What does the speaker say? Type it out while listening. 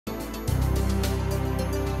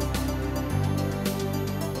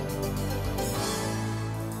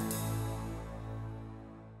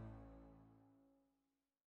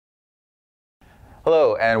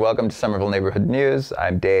Hello and welcome to Somerville Neighborhood News.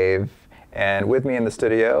 I'm Dave, and with me in the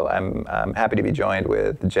studio, I'm happy to be joined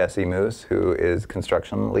with Jesse Moos, who is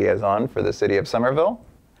construction liaison for the city of Somerville.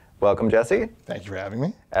 Welcome, Jesse. Thank you for having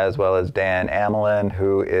me. As well as Dan Amelin,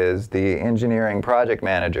 who is the engineering project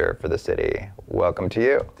manager for the city. Welcome to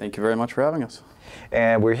you. Thank you very much for having us.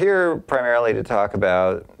 And we're here primarily to talk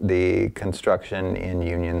about the construction in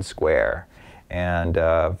Union Square. And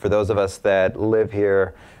for those of us that live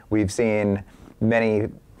here, we've seen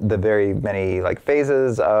very many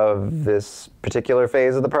phases of this particular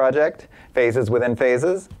phase of the project, phases within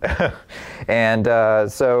phases.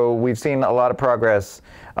 And so we've seen a lot of progress.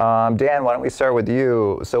 Dan, why don't we start with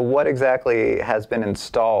you? So what exactly has been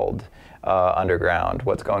installed underground?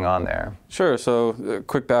 What's going on there? Sure, so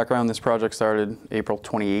quick background, this project started April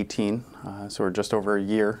 2018, so we're just over a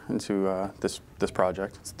year into this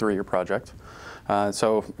project. It's a 3-year project.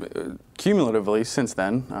 So cumulatively since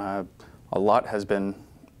then, a lot has been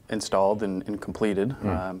installed and completed,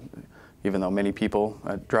 even though many people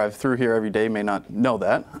drive through here every day may not know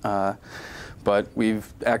that. But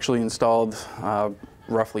we've actually installed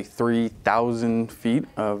roughly 3,000 feet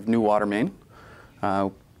of new water main,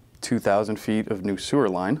 2,000 feet of new sewer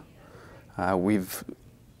line. We've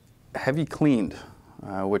heavy cleaned,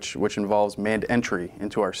 which involves manned entry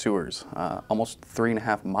into our sewers, almost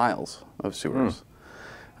 3.5 miles of sewers.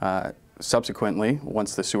 Subsequently,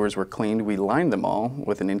 once the sewers were cleaned, we lined them all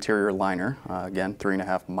with an interior liner, again,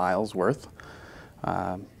 3.5 miles worth.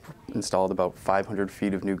 Installed about 500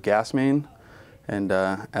 feet of new gas main. And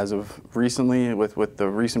as of recently, with the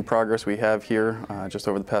recent progress we have here, just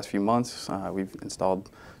over the past few months, we've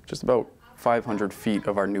installed just about 500 feet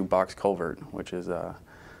of our new box culvert, which is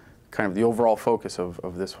kind of the overall focus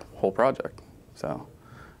of this whole project. So,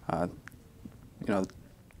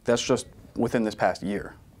 that's just within this past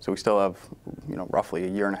year. So we still have, roughly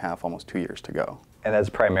 1.5 years, almost 2 years to go. And that's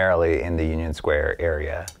primarily in the Union Square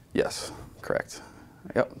area? Yes, correct.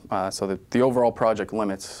 Yep. So the overall project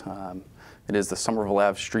limits, it is the Somerville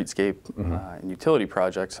Ave streetscape and utility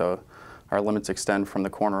project. So our limits extend from the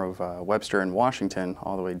corner of Webster and Washington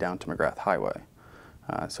all the way down to McGrath Highway.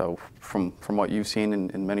 So from what you've seen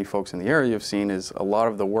and many folks in the area have seen is a lot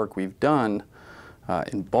of the work we've done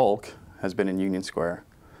in bulk has been in Union Square.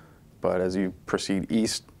 But as you proceed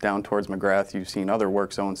east down towards McGrath, you've seen other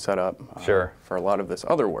work zones set up for a lot of this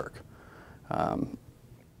other work. I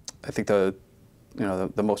think the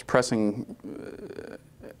most pressing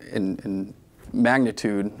in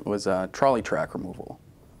magnitude was trolley track removal,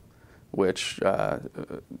 which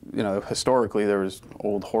historically there was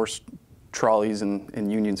old horse trolleys in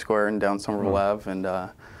Union Square and down Somerville Ave,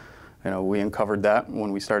 and we uncovered that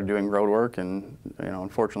when we started doing road work, and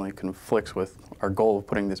unfortunately it conflicts with our goal of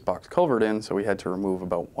putting this box culvert in, so we had to remove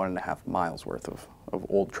about 1.5 miles worth of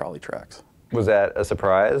old trolley tracks. Was that a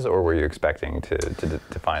surprise, or were you expecting to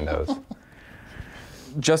find those?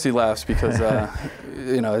 Jesse laughs because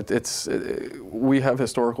we have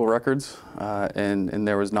historical records, and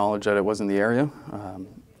there was knowledge that it was in the area.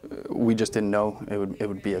 We just didn't know it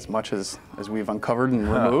would be as much as we've uncovered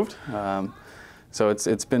and removed. So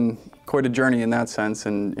it's been quite a journey in that sense,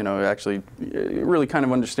 and actually really kind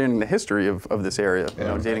of understanding the history of this area,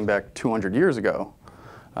 dating back 200 years ago,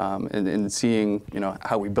 and seeing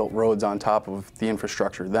how we built roads on top of the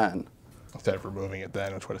infrastructure then. Instead of removing it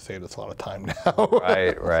then, which would have saved us a lot of time now.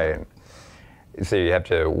 Right. So you have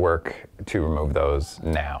to work to remove those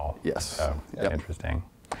now. Yes. Oh, interesting.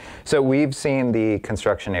 So we've seen the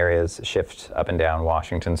construction areas shift up and down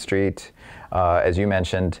Washington Street. As you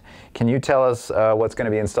mentioned, can you tell us what's going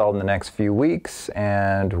to be installed in the next few weeks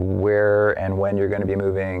and where and when you're going to be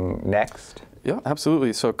moving next? Yeah,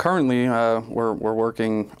 absolutely. So currently we're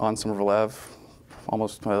working on Somerville Ave,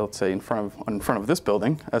 almost, let's say, in front of this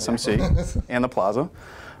building, SMC, and the plaza.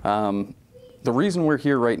 The reason we're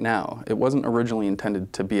here right now, it wasn't originally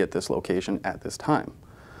intended to be at this location at this time.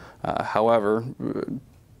 However,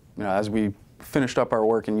 as we finished up our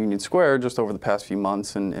work in Union Square just over the past few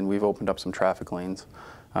months, and we've opened up some traffic lanes,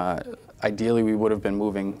 ideally we would have been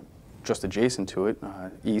moving just adjacent to it,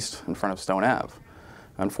 east in front of Stone Ave.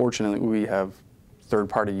 Unfortunately, we have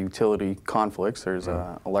third-party utility conflicts. There's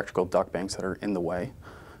electrical duct banks that are in the way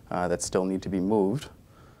that still need to be moved.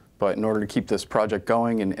 But in order to keep this project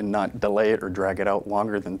going and not delay it or drag it out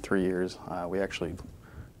longer than 3 years, we actually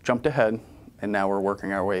jumped ahead, and now we're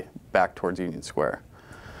working our way back towards Union Square.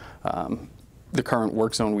 The current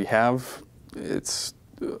work zone we have, it's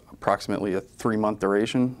approximately a 3-month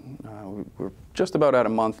duration. We're just about at a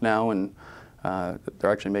month now, and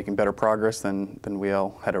they're actually making better progress than we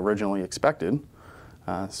all had originally expected.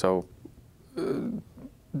 So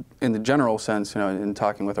in the general sense, in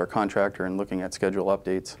talking with our contractor and looking at schedule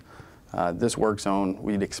updates, this work zone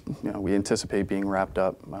we anticipate being wrapped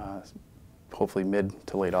up hopefully mid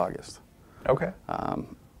to late August. Okay.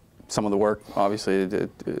 Some of the work, obviously,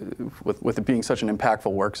 with it being such an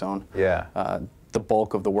impactful work zone, Yeah. The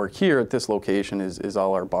bulk of the work here at this location is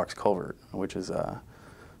all our box culvert, which is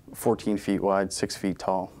 14 feet wide, 6 feet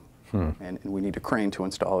tall. And we need a crane to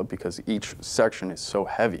install it because each section is so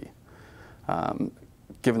heavy.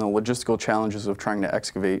 Given the logistical challenges of trying to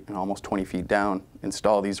excavate almost 20 feet down,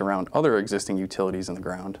 install these around other existing utilities in the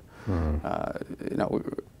ground,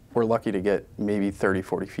 we're lucky to get maybe 30,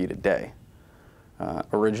 40 feet a day.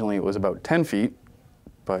 Originally it was about 10 feet,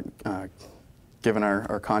 but given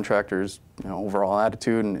our contractors' overall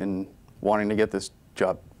attitude and wanting to get this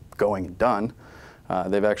job going and done,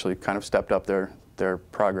 they've actually kind of stepped up their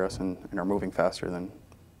progress and are moving faster than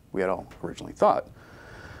we had all originally thought.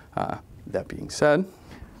 That being said,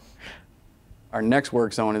 our next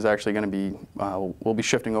work zone is actually going to be, we'll be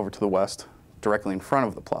shifting over to the west, directly in front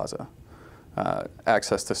of the plaza.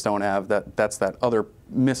 Access to Stone Ave, that's that other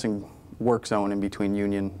missing work zone in between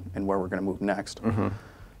Union and where we're going to move next.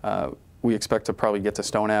 We expect to probably get to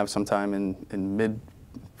Stone Ave sometime in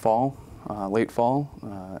mid-fall, late fall.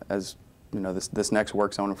 As this next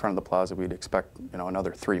work zone in front of the plaza, we'd expect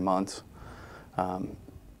another 3 months.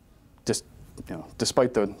 Just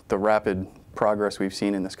despite the rapid progress we've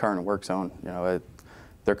seen in this current work zone,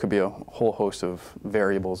 there could be a whole host of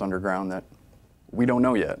variables underground that we don't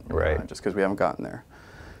know yet, right? Just because we haven't gotten there.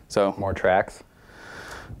 So more tracks.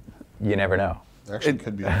 You never know. There actually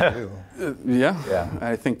could be a few. Yeah.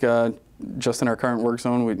 I think just in our current work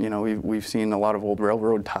zone, we've seen a lot of old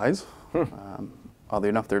railroad ties. Oddly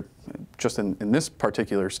enough, they're just in this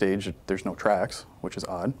particular stage. There's no tracks, which is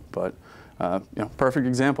odd, but perfect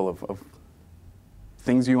example of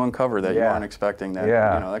things you uncover that you aren't expecting that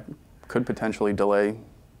that could potentially delay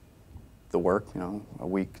the work, a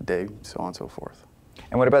week, a day, so on and so forth.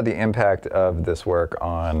 And what about the impact of this work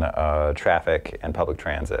on traffic and public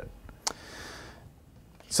transit?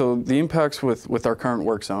 So the impacts with our current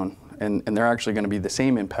work zone, and they're actually going to be the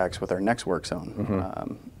same impacts with our next work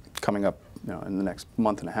zone coming up in the next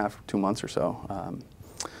month and a half, 2 months or so.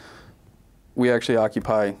 We actually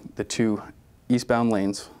occupy the 2 eastbound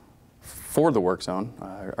lanes for the work zone.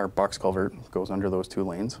 Our box culvert goes under those 2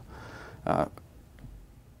 lanes. But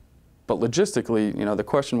logistically, the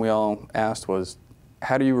question we all asked was,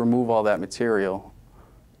 how do you remove all that material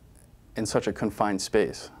in such a confined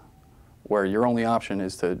space where your only option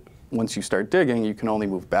is to, once you start digging, you can only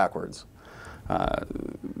move backwards?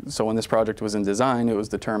 So when this project was in design, it was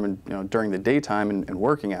determined during the daytime and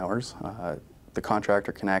working hours, the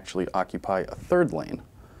contractor can actually occupy a 3rd lane,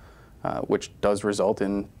 which does result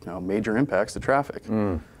in major impacts to traffic.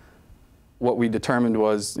 What we determined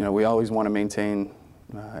was we always want to maintain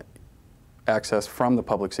access from the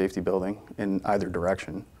public safety building in either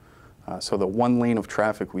direction. So the 1 lane of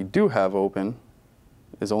traffic we do have open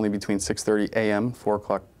is only between 6:30 a.m., 4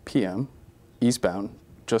 o'clock p.m. eastbound,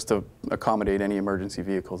 just to accommodate any emergency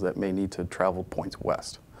vehicles that may need to travel points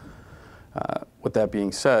west. With that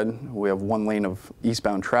being said, we have 1 lane of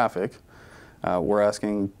eastbound traffic. We're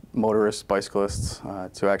asking motorists, bicyclists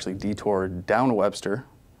to actually detour down Webster,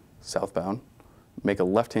 southbound, make a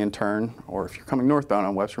left-hand turn, or if you're coming northbound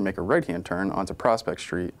on Webster, make a right-hand turn onto Prospect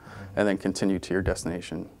Street, and then continue to your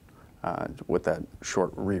destination with that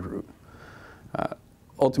short reroute.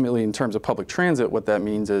 Ultimately, in terms of public transit, what that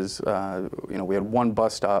means is, we had 1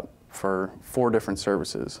 bus stop for 4 different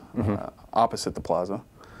services opposite the plaza,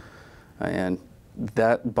 and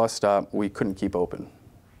that bus stop we couldn't keep open.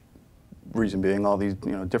 Reason being, all these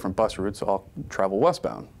different bus routes all travel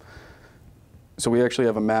westbound. So we actually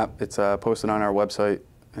have a map. It's posted on our website,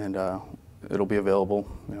 and it'll be available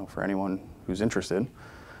for anyone who's interested.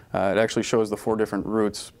 It actually shows the 4 different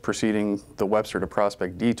routes preceding the Webster to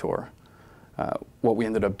Prospect detour. What we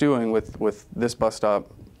ended up doing with this bus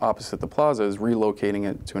stop opposite the plaza is relocating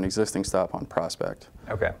it to an existing stop on Prospect.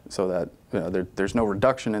 Okay. So that there's no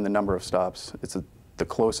reduction in the number of stops. It's the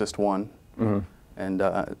closest one. And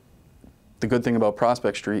the good thing about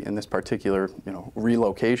Prospect Street in this particular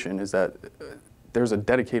relocation is that there's a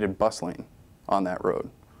dedicated bus lane on that road,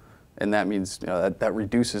 and that means that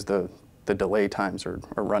reduces the delay times or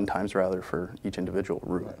run times rather for each individual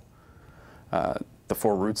route. The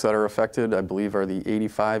 4 routes that are affected, I believe, are the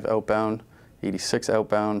 85 outbound, 86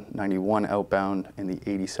 outbound, 91 outbound, and the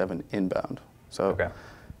 87 inbound. So,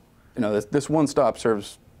 this one stop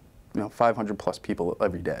serves 500 plus people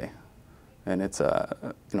every day. And it's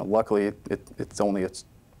luckily it's only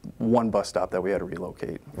 1 bus stop that we had to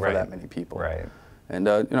relocate for that many people. Right. And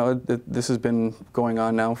this has been going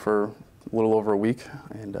on now for a little over a week,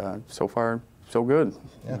 and so far, so good.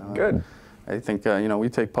 Yeah, good. I think we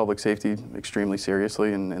take public safety extremely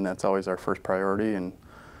seriously, and that's always our first priority. And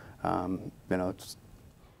just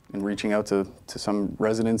in reaching out to some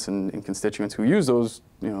residents and constituents who use those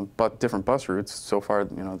different bus routes, so far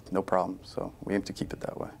no problem. So we aim to keep it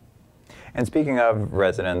that way. And speaking of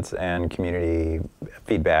residents and community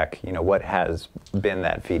feedback, what has been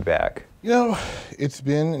that feedback? It's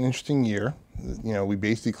been an interesting year. We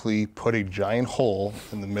basically put a giant hole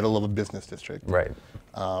in the middle of a business district. Right.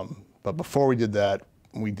 But before we did that,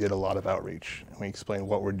 we did a lot of outreach. We explained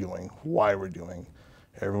what we're doing, why we're doing.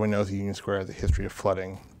 Everyone knows the Union Square has a history of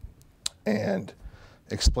flooding. And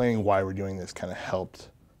explaining why we're doing this kind of helped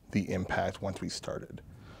the impact once we started.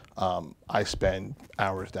 I spend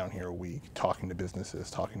hours down here a week talking to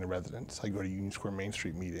businesses, talking to residents. I go to Union Square Main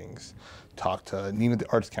Street meetings, talk to Nina, the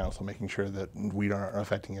Arts Council, making sure that we aren't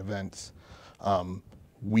affecting events.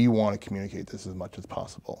 We want to communicate this as much as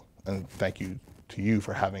possible. And thank you to you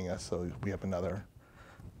for having us, so we have another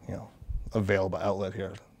available outlet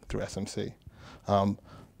here through SMC.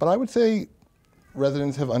 But I would say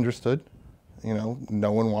residents have understood. No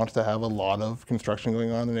one wants to have a lot of construction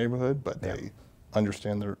going on in the neighborhood, but they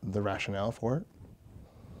understand the rationale for it.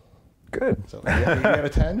 Good. So 8 out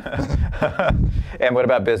of 10. And what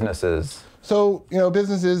about businesses? So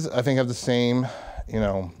businesses I think have the same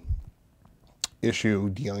issue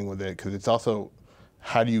dealing with it, because it's also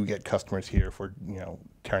how do you get customers here for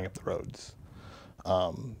tearing up the roads.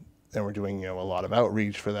 And we're doing a lot of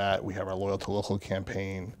outreach for that. We have our Loyal to Local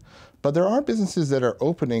campaign, but there are businesses that are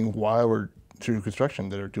opening while we're through construction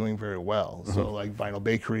that are doing very well. Mm-hmm. So like Vinyl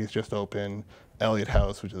Bakery is just open, Elliott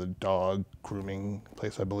House, which is a dog grooming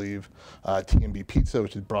place, I believe, T&B Pizza,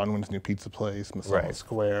 which is Broadwin's new pizza place, Masala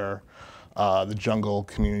Square, the Jungle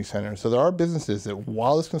Community Center. So there are businesses that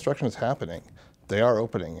while this construction is happening, they are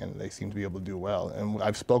opening and they seem to be able to do well. And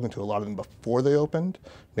I've spoken to a lot of them before they opened,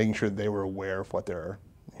 making sure they were aware of what they're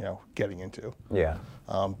getting into. Yeah.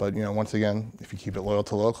 But once again, if you keep it loyal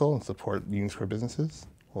to local and support Union Square businesses,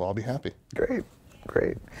 we'll all be happy. Great,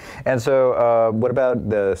 great. And so what about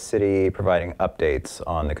the city providing updates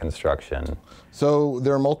on the construction? So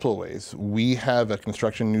there are multiple ways. We have a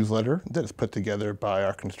construction newsletter that is put together by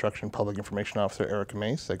our construction public information officer, Erica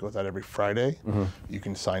Mace, that goes out every Friday. Mm-hmm. You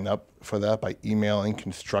can sign up for that by emailing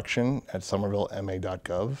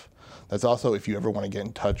construction@somervillema.gov. That's also if you ever want to get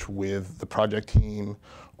in touch with the project team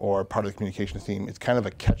or part of the communications team. It's kind of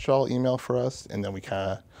a catch-all email for us, and then we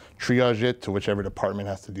kind of triage it to whichever department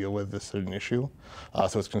has to deal with this certain issue.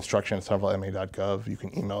 So it's construction@somervillema.gov. You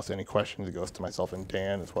can email us any questions. It goes to myself and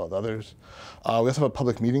Dan as well as others. We also have a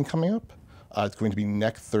public meeting coming up. It's going to be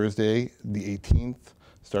next Thursday, the 18th,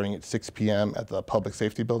 starting at 6 p.m. at the Public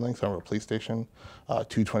Safety Building, Somerville Police Station,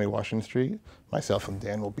 220 Washington Street. Myself and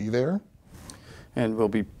Dan will be there. And we'll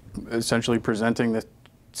be essentially presenting the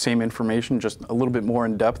same information, just a little bit more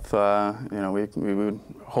in depth. We would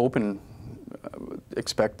hope and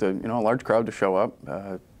expect a large crowd to show up.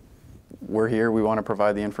 We're here. We want to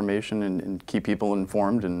provide the information and keep people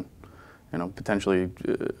informed, and potentially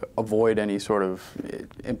avoid any sort of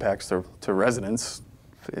impacts to residents.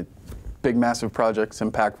 Big, massive projects,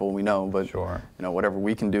 impactful, we know, but sure. Whatever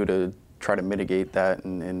we can do to try to mitigate that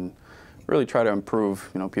and really try to improve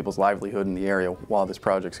people's livelihood in the area while this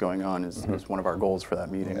project's going on is one of our goals for that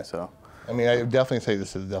meeting. Yeah. So, I mean, I would definitely say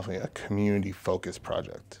this is definitely a community-focused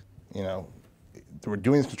project. We're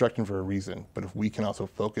doing this construction for a reason, but if we can also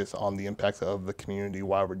focus on the impacts of the community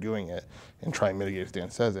while we're doing it and try and mitigate, as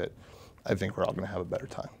Dan says it, I think we're all going to have a better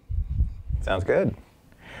time. Sounds good.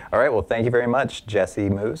 All right, well, thank you very much, Jesse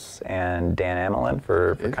Moos and Dan Amelin,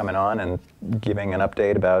 for coming on and giving an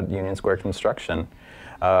update about Union Square construction.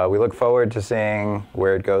 We look forward to seeing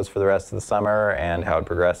where it goes for the rest of the summer and how it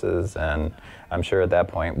progresses, and I'm sure at that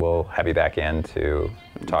point we'll have you back in to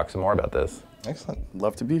talk some more about this. Excellent.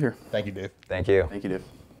 Love to be here. Thank you, Dave. Thank you. Thank you, Dave.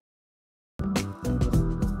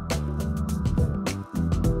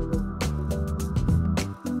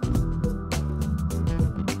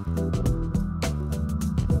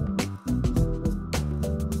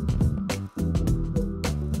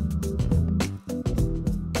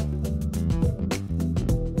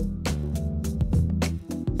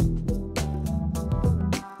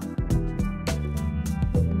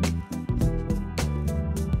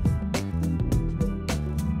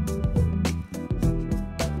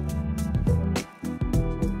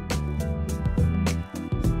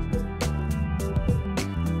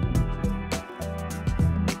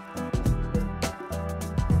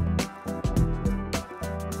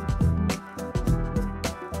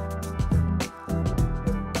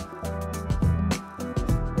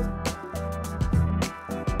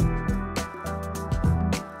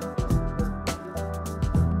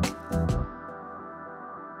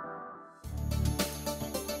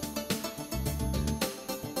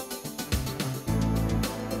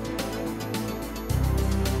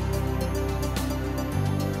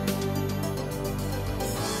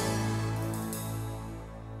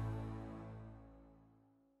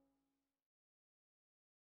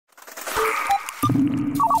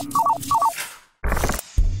 you.